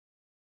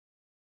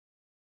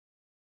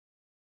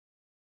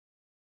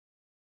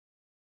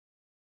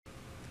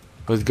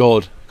With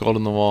gold. Gold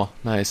on the wall.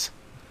 Nice.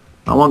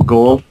 I want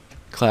gold.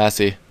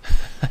 Classy.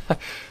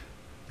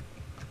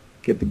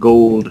 Get the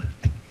gold.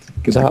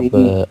 Get the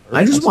gold.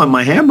 I just want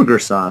my hamburger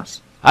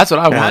sauce. That's what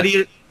I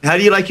want. How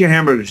do you like your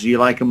hamburgers? Do you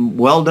like them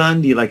well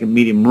done? Do you like them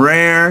medium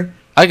rare?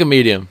 I like a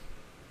medium.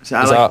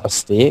 So is that a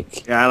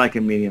steak? Yeah, I like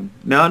a medium.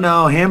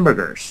 No,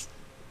 hamburgers.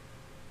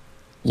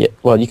 Yeah,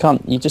 well, you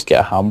just get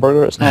a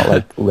hamburger. It's not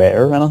like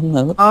rare or anything,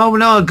 is it? Oh,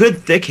 no, a good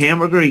thick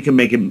hamburger, you can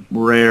make it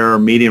rare or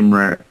medium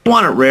rare. You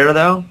want it rare,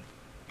 though?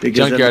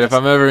 Junkyard, if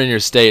I'm ever in your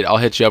state, I'll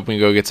hit you up when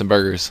you go get some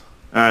burgers.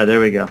 All right, there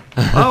we go.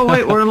 Oh,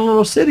 wait, we're in a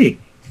little city.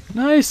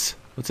 Nice.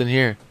 What's in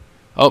here?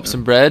 Oh,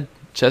 some bread,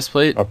 chest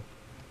plate.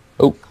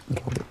 Oh.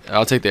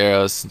 I'll take the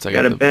arrows since I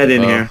got a bed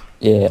in here.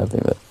 Yeah, I'll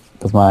take that.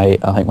 Because I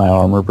think my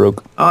armor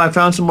broke. Oh, I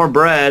found some more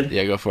bread.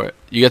 Yeah, go for it.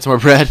 You got some more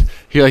bread?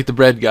 You're like the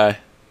bread guy.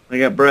 I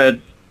got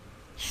bread.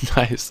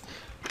 Nice.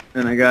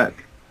 And I got...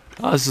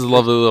 Oh, this is a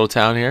lovely little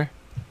town here.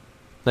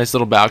 Nice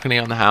little balcony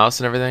on the house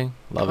and everything.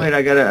 Love it. Wait,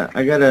 I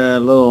got a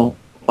little...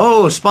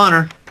 Oh,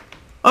 spawner.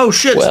 Oh,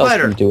 shit,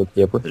 spider. What do with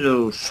paper?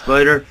 Hello,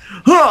 spider.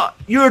 Huh,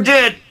 you're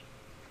dead.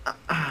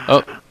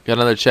 Oh, got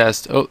another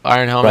chest. Oh,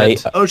 iron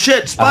helmet. Right. Oh,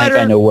 shit, spider. I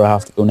think I know where I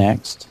have to go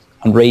next.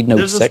 I'm raid note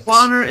 6. There's a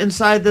spawner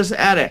inside this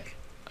attic.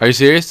 Are you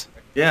serious?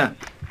 Yeah.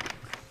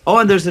 Oh,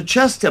 and there's a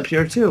chest up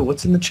here, too.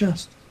 What's in the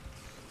chest?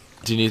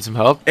 Do you need some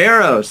help?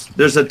 Arrows.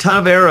 There's a ton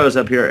of arrows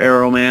up here,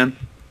 Arrow Man.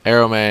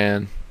 Arrow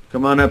Man.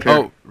 Come on up here.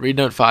 Oh, read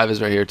note 5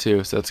 is right here,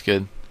 too, so that's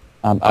good.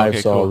 And I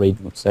saw raid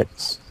note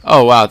 6.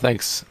 Oh, wow,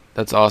 thanks.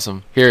 That's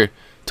awesome. Here,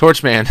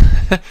 Torch Man.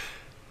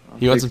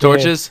 You want some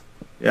torches?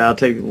 Yeah, I'll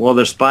take... Well,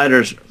 there's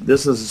spiders.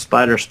 This is a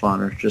spider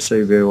spawner, just so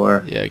you be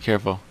aware. Yeah,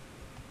 careful.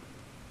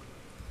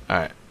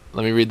 Alright,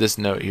 let me read this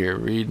note here.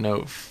 Read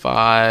note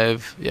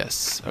 5.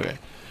 Yes, okay.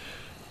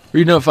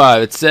 Read note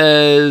 5. It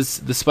says,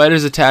 the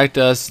spiders attacked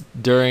us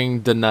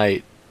during the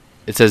night.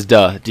 It says,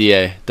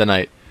 D-A, the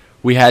night.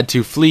 We had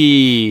to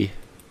flee.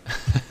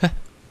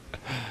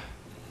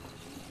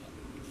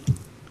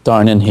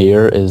 Down in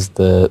here is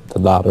the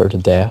ladder to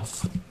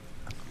death.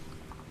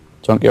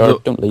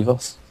 Junkyard, don't leave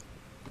us.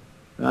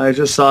 I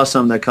just saw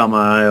something that caught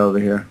my eye over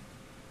here.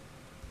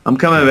 I'm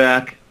coming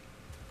back.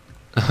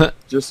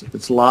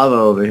 It's lava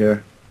over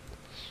here.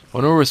 I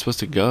wonder where we're supposed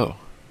to go.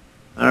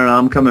 I don't know.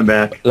 I'm coming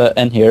back.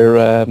 In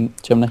here,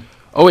 Chimney.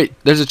 Oh wait,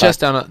 there's a chest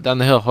down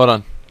the hill. Hold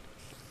on.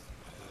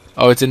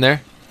 Oh, it's in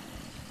there.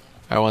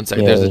 All right, one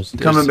second. Yeah, I'm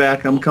coming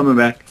back. I'm coming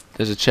back.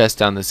 There's a chest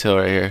down this hill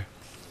right here.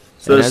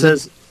 So it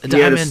says a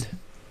diamond.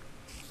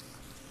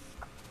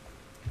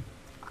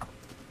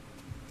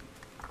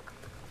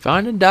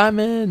 Finding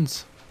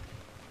diamonds.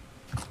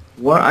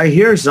 What? I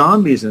hear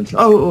zombies and I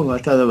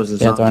thought that was a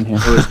zombie. Down here.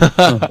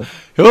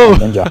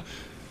 Oh.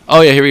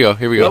 Oh yeah, here we go.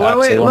 Here we go.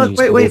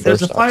 Oh, wait.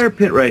 There's a fire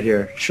pit right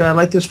here. Should I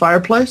light this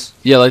fireplace?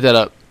 Yeah, light that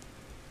up.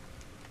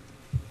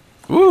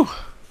 Woo.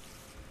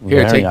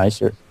 Here, Very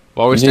nice.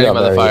 While we're standing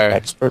by the fire.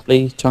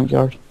 Expertly,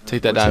 Junkyard.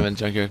 Take that diamond,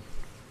 Junkyard.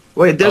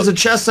 Wait, there's a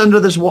chest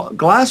under this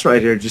glass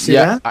right here. Did you see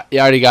that? I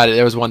already got it.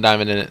 There was one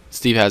diamond in it.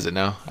 Steve has it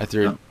now. I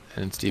threw it,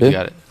 and Steve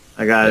got it.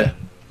 I got it.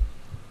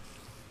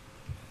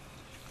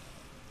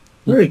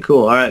 Very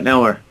cool. All right,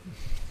 now we're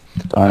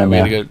Down we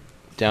gotta go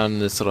down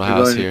this little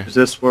house here. Is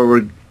this where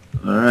we're...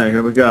 All right,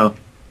 here we go.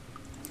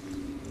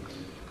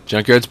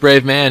 Junkyard's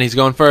brave man. He's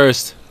going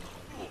first.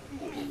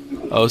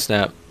 Oh,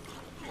 snap.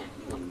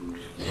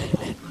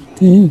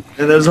 And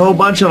there's a whole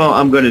bunch of them.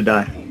 I'm going to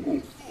die.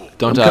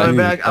 Don't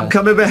die. I'm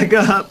coming back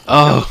up.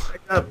 Oh.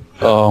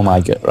 Oh my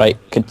god. Right.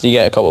 Could you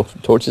get a couple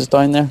of torches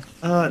down there?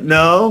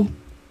 No.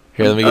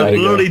 Here, let me get I'm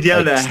literally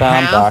down to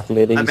stand half. back,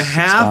 ladies. I'm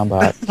half. Stand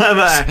back. I'm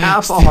a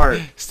half a heart.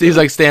 Steve's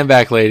like, stand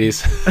back,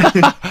 ladies.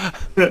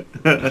 They're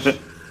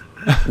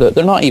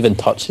not even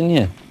touching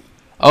you.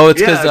 Oh,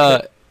 it's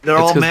because they're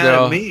all mad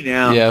at me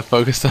now. Yeah,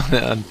 focused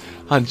on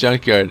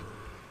Junkyard.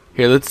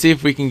 Here, let's see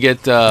if we can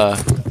get. Oh,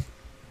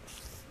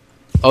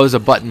 there's a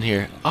button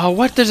here. Oh,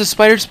 what? There's a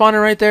spider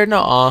spawner right there?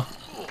 No,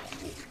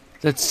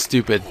 that's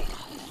stupid.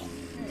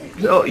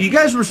 Oh, you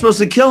guys were supposed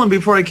to kill him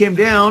before I came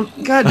down.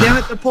 God damn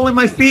it! They're pulling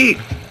my feet.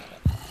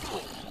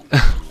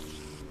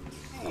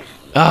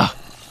 Ah.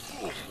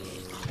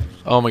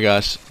 Oh my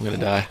gosh, I'm gonna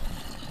die.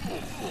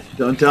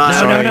 Don't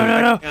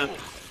die.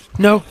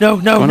 No.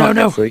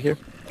 Free here.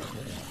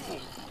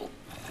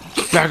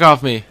 Back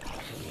off me.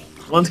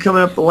 One's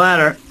coming up the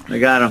ladder. I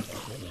got him.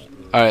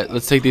 All right,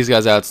 let's take these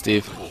guys out,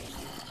 Steve.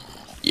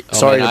 Oh,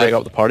 Sorry man, to break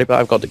up the party, but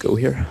I've got to go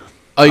here.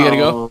 Oh, you gotta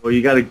go? Oh,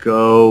 you gotta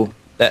go.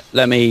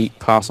 Let me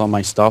pass on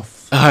my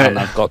stuff. Alright. And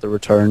I've got to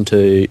return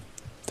to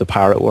the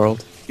pirate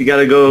world. You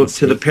gotta go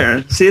to the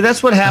parent. See,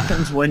 that's what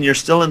happens when you're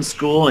still in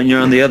school and you're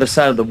on the other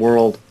side of the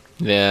world.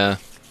 Yeah.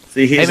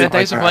 See, Hey man,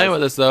 thanks for playing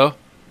with us though.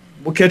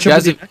 We'll catch up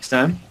with you next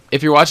time.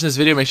 If you're watching this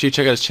video, make sure you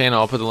check out his channel.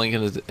 I'll put the link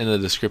in the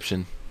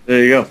description.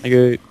 There you go. Thank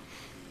you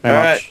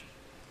very much.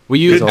 Will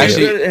you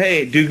actually?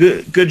 Hey,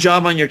 do good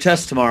job on your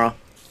test tomorrow.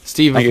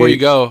 Steve, before you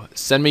go,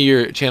 send me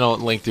your channel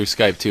link through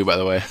Skype too, by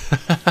the way.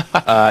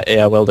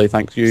 Yeah, will do.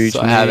 Thank you.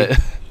 So I have it.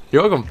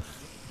 You're welcome.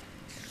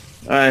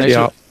 All right. Thanks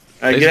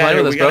All right, get out of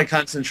here. We bro. gotta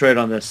concentrate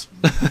on this.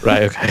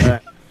 Right. Okay. All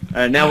right.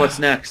 All right, now what's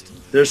next?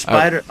 There's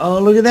spider. Oh,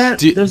 look at that.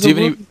 There's a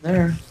room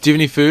there. Do you have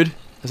any food?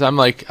 Cause I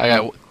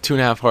got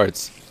 2.5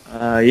 hearts.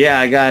 Yeah,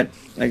 I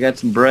got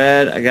some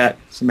bread. I got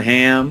some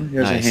ham.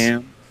 Here's a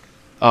ham.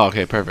 Oh,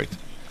 okay, perfect.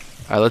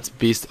 All right, let's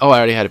beast. Oh, I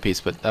already had a piece,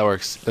 but that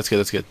works. That's good.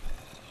 That's good.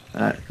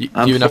 You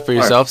have enough for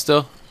yourself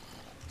still?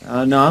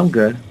 No, I'm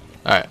good.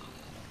 All right.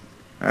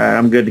 All right,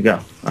 I'm good to go.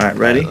 All right,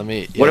 ready?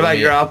 What about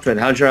your outfit?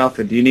 How's your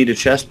outfit? Do you need a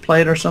chest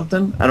plate or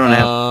something? I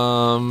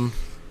don't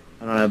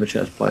have a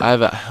chest plate. I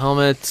have a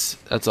helmet.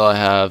 That's all I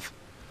have.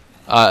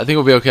 I think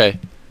we'll be okay.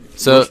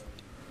 So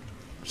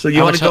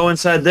you want to go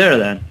inside there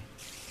then?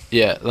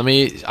 Yeah.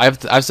 I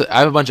have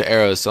a bunch of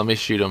arrows, so let me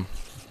shoot them.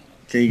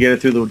 Can you get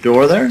it through the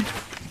door there?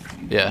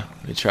 Yeah.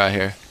 Let me try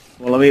here.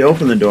 Well, let me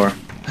open the door.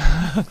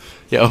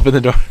 Yeah, open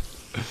the door.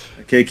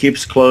 Okay, it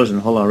keeps closing.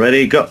 Hold on.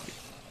 Ready? Go.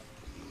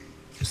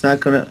 It's not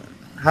gonna.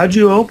 How'd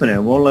you open it? It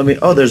won't let me.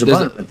 Oh, there's a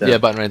button right there. Yeah,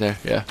 button right there.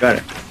 Yeah. Got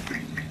it.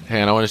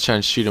 Hang on, I want to try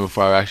and shoot him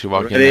before I actually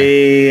walk in there.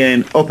 Ready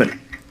and open.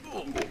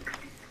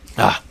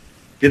 Ah.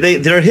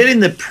 They're hitting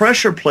the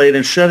pressure plate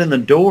and shutting the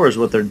door is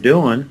what they're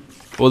doing.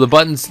 Well, the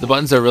buttons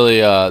are really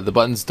the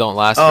buttons don't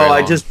last very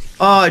long.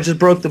 I just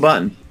broke the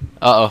button.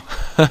 Uh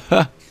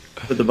oh.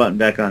 Put the button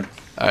back on.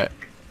 All right.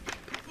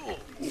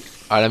 All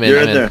right, I'm in.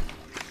 You're I'm in there. All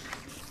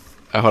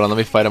right, hold on. Let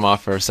me fight him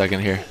off for a second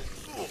here.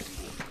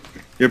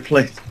 You're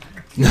playing.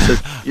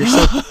 You're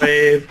so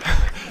brave.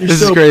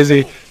 This is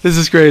crazy. This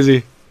is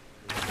crazy.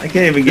 I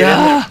can't even get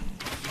in there.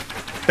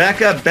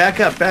 Back up, back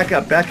up, back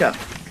up, back up.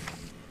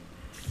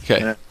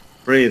 Okay.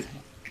 Breathe.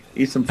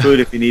 Eat some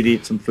food if you need to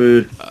eat some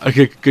food.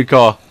 Okay, good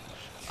call.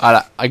 All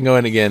right, I can go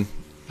in again.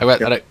 I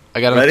got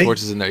enough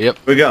torches in there. Yep.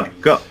 We go.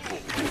 Go.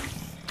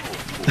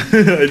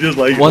 I just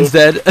like one's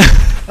dead.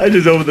 I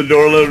just opened the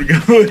door, let him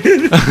go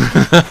in.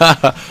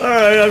 All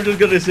right, I'm just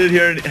gonna sit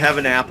here and have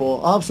an apple.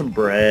 I'll have some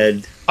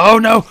bread. Oh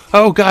no!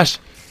 Oh gosh!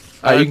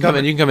 All right, you can come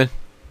in. You can come in.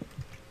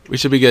 We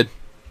should be good.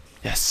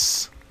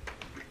 Yes.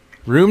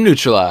 Room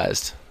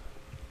neutralized.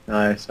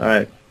 Nice. All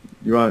right.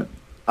 You want?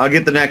 I'll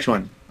get the next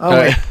one. Oh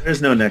wait,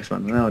 there's no next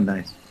one. Oh,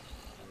 nice.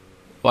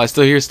 Well, I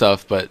still hear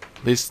stuff, but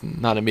at least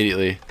not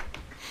immediately.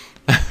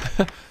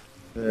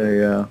 There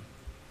you go.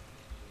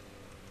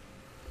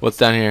 What's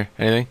down here?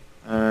 Anything?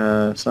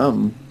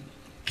 Something.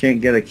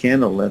 Can't get a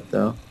candle lit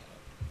though.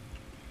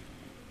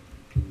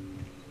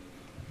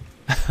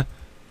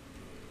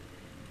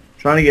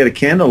 Trying to get a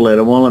candle lit,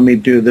 it won't let me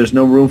do. There's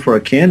no room for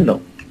a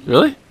candle.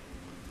 Really?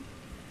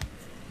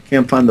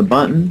 Can't find the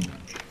button.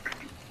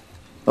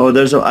 Oh,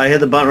 I hit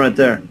the button right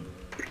there.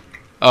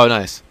 Oh,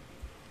 nice.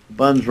 The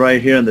button's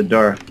right here in the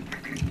dark.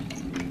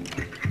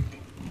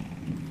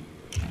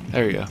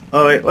 There we go.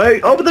 Oh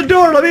wait! Open the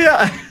door. Let me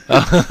out.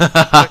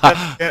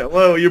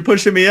 Whoa! You're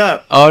pushing me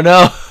up. Oh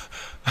no!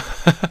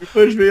 You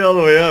pushed me all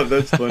the way up.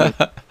 That's funny.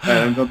 All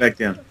right, I'm going back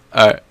down.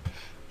 All right.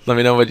 Let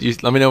me know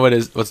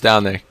what's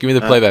down there. Give me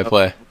the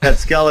play-by-play. We got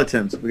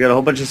skeletons. We got a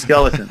whole bunch of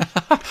skeletons.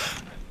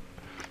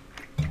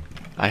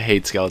 I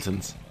hate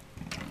skeletons.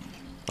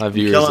 My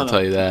viewers will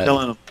tell you that.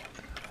 Killing them.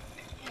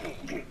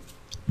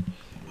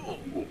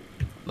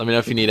 Let me know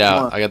if you need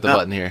out. I got the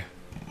button here.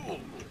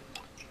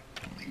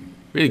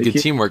 Really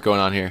good teamwork going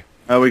on here.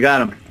 Oh, we got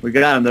them. We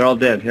got them. They're all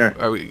dead. Here.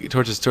 Are we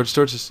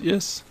torches?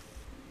 Yes.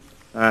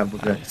 All right, we're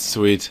good. Right,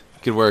 sweet.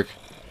 Good work.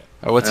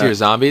 What's here?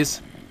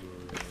 Zombies?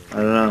 I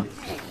don't know.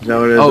 Is that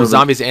what it is? Oh,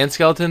 zombies and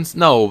skeletons?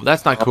 No,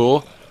 that's not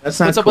cool. That's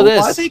not What's cool. up with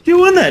this? Why are they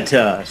doing that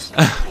to us?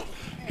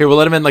 Here, we'll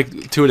let them in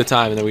like 2 at a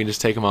time, and then we can just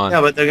take them on.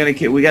 Yeah, but they're gonna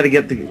keep. We got to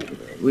get the.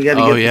 We got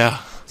to Oh get.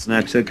 yeah.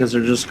 Next, because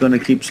they're just gonna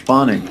keep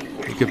spawning.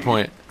 Good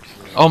point.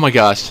 Oh my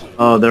gosh.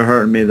 Oh, they're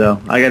hurting me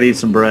though. I gotta eat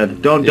some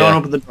bread. Don't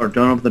open the door.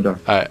 Don't open the door.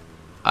 All right.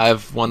 I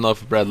have 1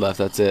 loaf of bread left.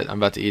 That's it. I'm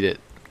about to eat it.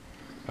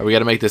 All right, we got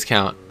to make this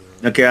count.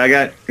 Okay, I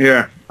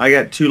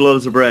got 2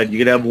 loaves of bread. You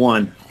could have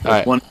 1. All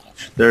right. 1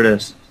 each. There it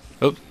is.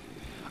 Oh.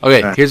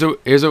 Okay. Right. Here's what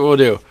we'll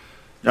do. All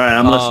right,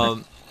 I'm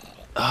listening.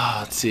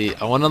 Let's see.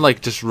 I want to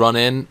like just run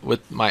in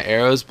with my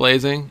arrows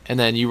blazing, and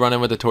then you run in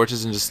with the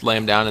torches and just lay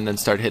them down, and then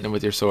start hitting them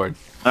with your sword.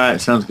 All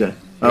right, sounds good.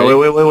 Oh,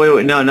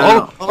 wait. No. Oh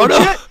no.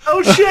 Shit.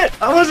 Oh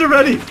shit. I wasn't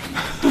ready.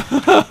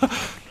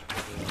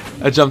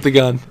 I jumped the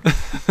gun.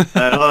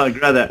 Hold on,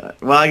 grab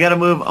that. Well, I gotta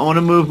move. I want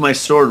to move my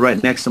sword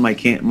right next to my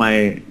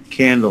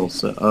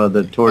candles.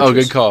 The torches. Oh,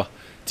 good call.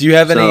 Do you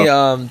have any?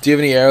 Do you have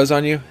any arrows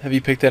on you? Have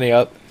you picked any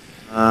up?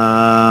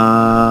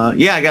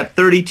 Yeah, I got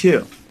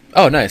 32.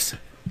 Oh, nice.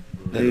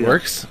 That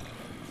works.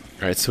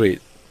 All right,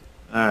 sweet.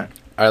 All right.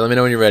 All right, let me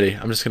know when you're ready.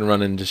 I'm just gonna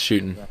run in, just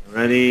shooting.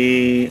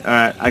 Ready? All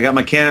right, I got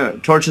my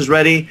torches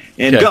ready,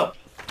 and go.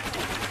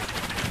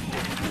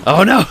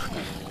 Oh no!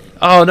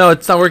 Oh no,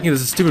 it's not working.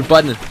 There's a stupid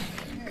button.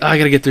 Oh, I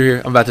gotta get through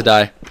here. I'm about to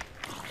die.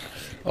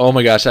 Oh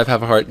my gosh, I have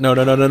half a heart. No.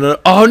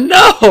 Oh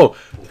no!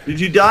 Did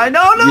you die?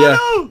 No! Yeah.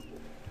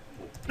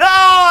 No,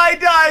 I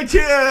died too!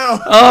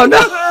 Oh no!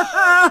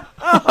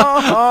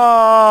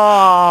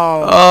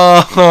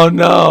 Oh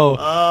no!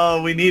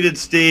 Oh, we needed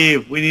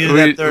Steve. We needed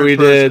that third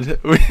person.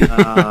 We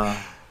did.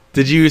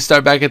 Did you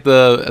start back at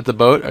the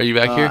boat? Are you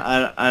back here?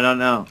 I don't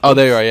know. Oh,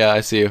 there you are. Yeah, I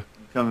see you.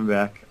 I'm coming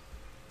back.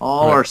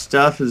 All our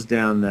stuff is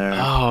down there.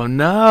 Oh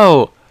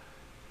no!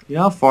 You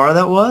know how far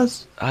that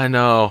was? I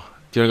know.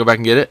 Do you want to go back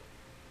and get it?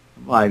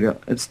 Like,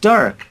 it's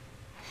dark.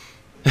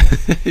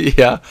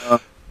 Yeah.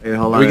 Hey,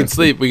 hold on. We can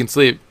sleep. We can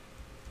sleep.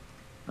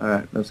 All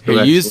right, let's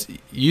go. Here,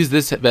 use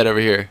this bed over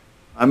here.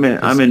 I'm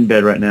in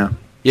bed right now.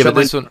 Yeah, but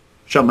this one.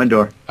 Shut my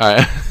door. All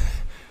right.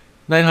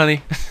 Night,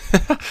 honey.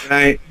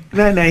 Night.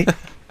 Night.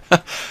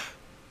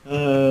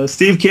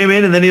 Steve came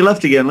in and then he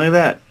left again. Look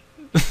at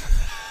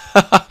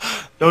that.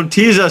 Don't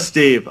tease us,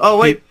 Steve. Oh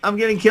wait, I'm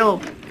getting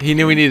killed. He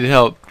knew we needed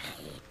help.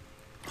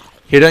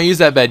 Here, don't use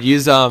that bed.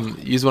 Use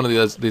one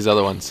of these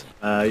other ones.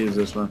 Use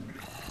this one.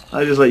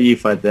 I'll just let you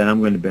fight that.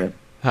 I'm going to bed.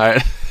 All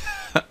right.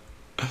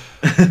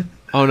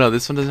 Oh no,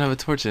 this one doesn't have a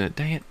torch in it.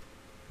 Dang it.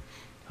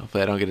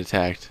 Hopefully I don't get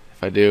attacked.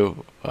 If I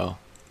do, well.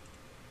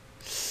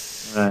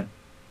 All right.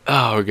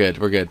 Oh, we're good.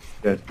 We're good.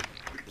 Good.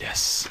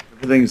 Yes.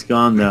 Everything's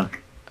gone now.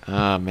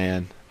 Oh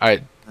man. All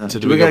right. So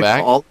do we we go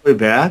back? All the way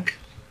back?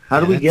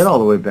 How do we get all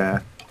the way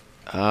back?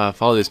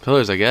 Follow these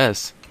pillars, I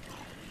guess.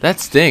 That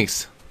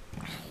stinks.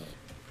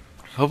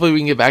 Hopefully we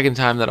can get back in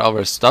time that all of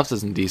our stuff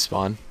doesn't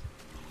despawn.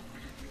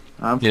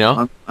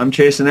 I'm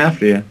chasing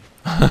after you.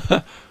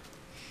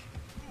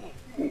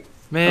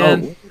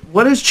 Man. Oh,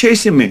 what is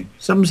chasing me?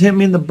 Something's hit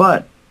me in the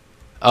butt.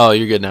 Oh,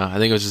 you're good now. I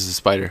think it was just a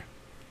spider.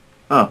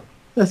 Oh,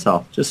 that's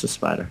all. Just a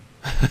spider.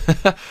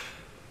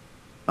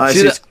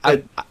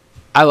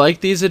 I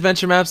like these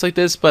adventure maps like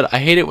this, but I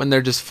hate it when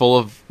they're just full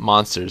of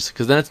monsters,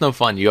 because then it's no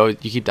fun. You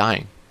keep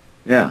dying.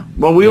 Yeah.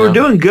 Well, we were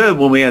doing good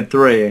when we had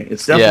 3.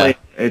 It's definitely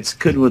it's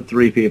good with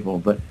 3 people,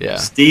 but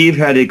Steve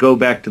had to go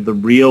back to the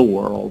real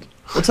world.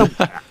 What's up with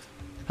that?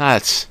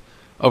 That's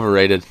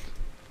overrated.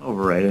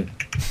 Overrated.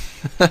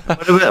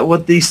 What about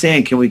what these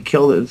sand? Can we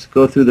kill this?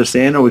 Go through the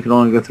sand, or we can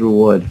only go through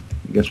wood?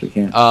 I guess we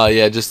can't.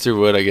 Yeah, just through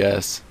wood, I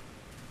guess.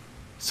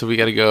 So we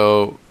gotta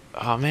go.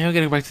 Oh man, we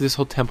gotta go back to this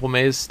whole temple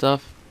maze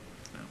stuff.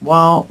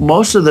 Well,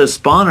 most of the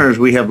spawners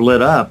we have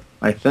lit up,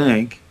 I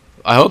think.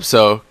 I hope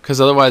so, because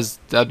otherwise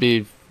that'd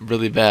be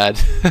really bad.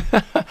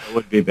 It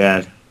would be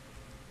bad.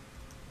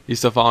 You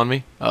still following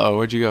me? Uh-oh,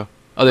 where'd you go?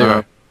 Oh, there you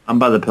are. I'm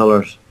by the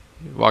pillars.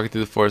 You're walking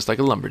through the forest like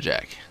a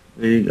lumberjack.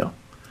 There you go.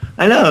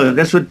 I know.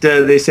 That's what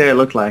they say I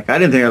look like. I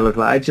didn't think I looked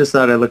like. I just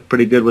thought I looked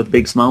pretty good with a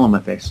big smile on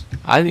my face.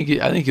 I think you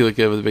look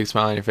good with a big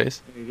smile on your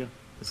face. There you go.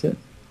 That's it.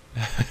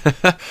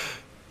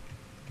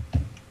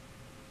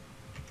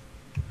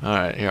 All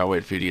right, here I'll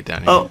wait for you to get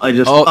down here.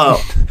 Oh,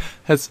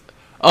 That's.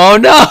 Oh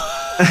no!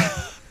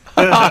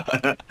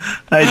 I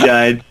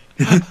died.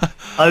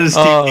 I'll just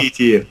TP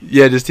to you.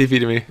 Yeah, just TP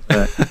to me.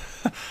 Right.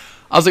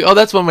 I was like, oh,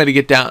 that's one way to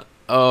get down.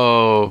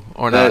 Oh,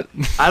 or not.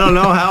 I don't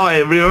know how I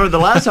remember the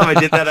last time I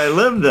did that. I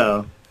lived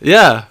though.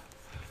 Yeah,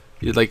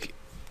 you had like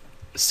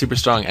super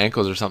strong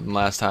ankles or something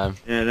last time.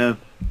 Yeah, I know.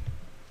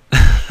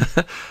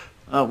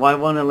 Why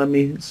won't it let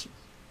me?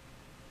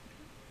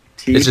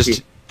 TP? It's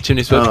just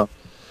Chimney Swift. Oh.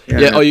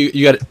 Yeah. Oh,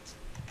 you got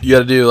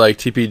to do like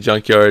TP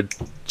Junkyard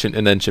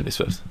and then Chimney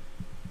Swift.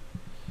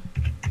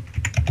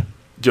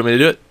 Do you want me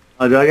to do it?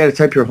 Do I got to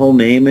type your whole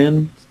name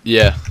in?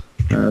 Yeah.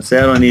 Say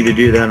I don't need to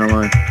do that on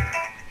mine.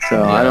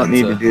 So yeah, I don't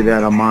need to do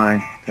that on my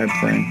type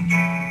thing.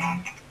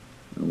 I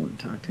want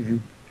to talk to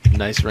him.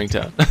 Nice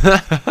ringtone.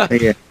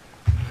 Yeah.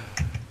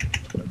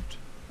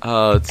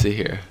 Let's see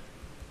here.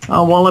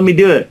 Oh, won't let me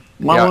do it.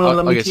 Why won't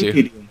it let me TP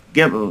to you?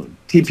 Get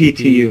TP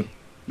to you.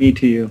 Me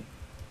to you.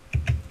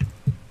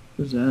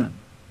 Who's that?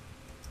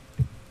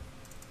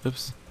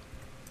 Oops.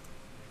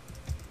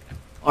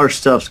 Our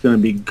stuff's gonna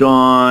be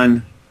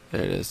gone.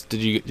 There it is. Are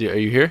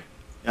you here?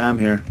 Yeah, I'm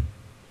here.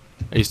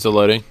 Are you still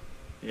loading?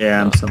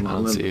 Yeah, I'm still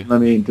loading. Let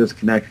me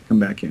disconnect and come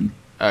back in.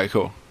 All right,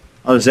 cool.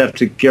 I'll just have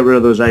to get rid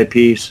of those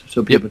IPs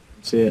so people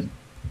can see it.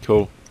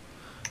 Cool.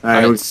 All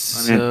right.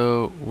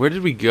 So where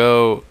did we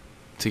go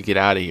to get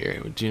out of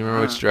here? Do you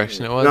remember which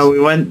direction it was? No, we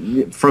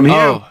went from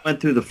here. We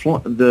went through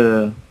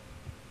the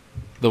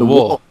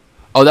wall.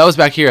 Oh, that was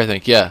back here, I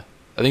think. Yeah,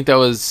 I think that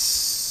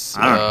was.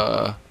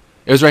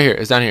 It was right here.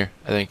 It's down here,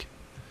 I think.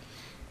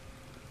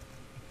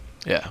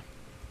 Yeah.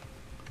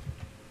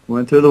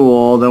 Went through the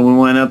wall, then we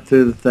went up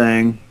through the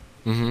thing.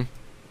 Mhm.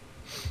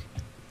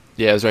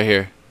 Yeah, it was right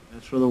here.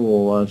 That's where the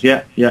wall was.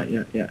 Yeah. Look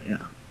at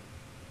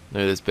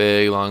this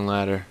big long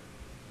ladder.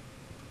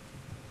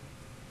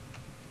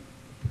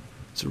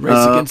 It's a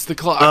race against the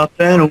clock. Up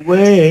and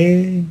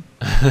away.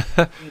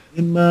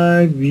 In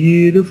my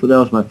beautiful. That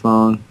was my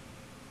phone.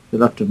 They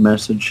left a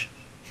message.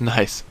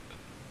 Nice.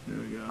 There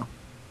we go.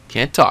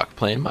 Can't talk,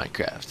 playing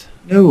Minecraft.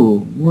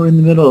 No, we're in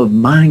the middle of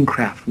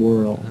Minecraft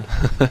world.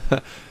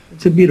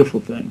 It's a beautiful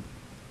thing.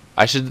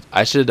 I should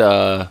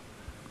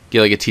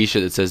get like a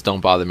T-shirt that says "Don't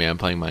bother me, I'm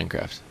playing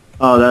Minecraft."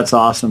 Oh, that's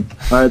awesome.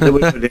 All right, then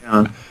we go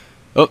down.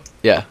 Oh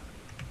yeah.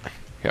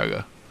 Here I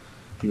go.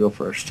 You go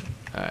first.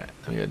 All right,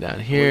 let me go down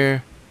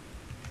here.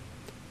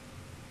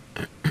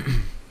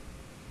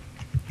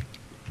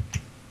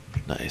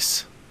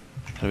 Nice.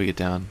 How do we get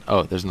down?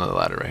 Oh, there's another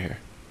ladder right here.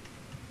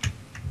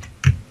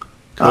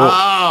 Cool.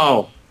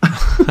 Oh!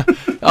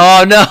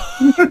 Oh no!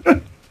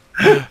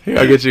 Here,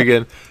 I'll get you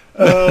again.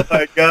 Oh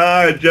my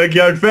God!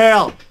 Junkyard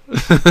failed.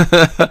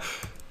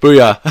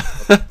 Booyah.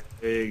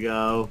 There you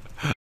go.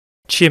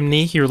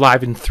 Chimney, you're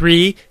live in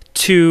 3,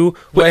 2...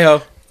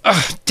 Way-ho.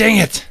 Ugh, dang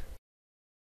it.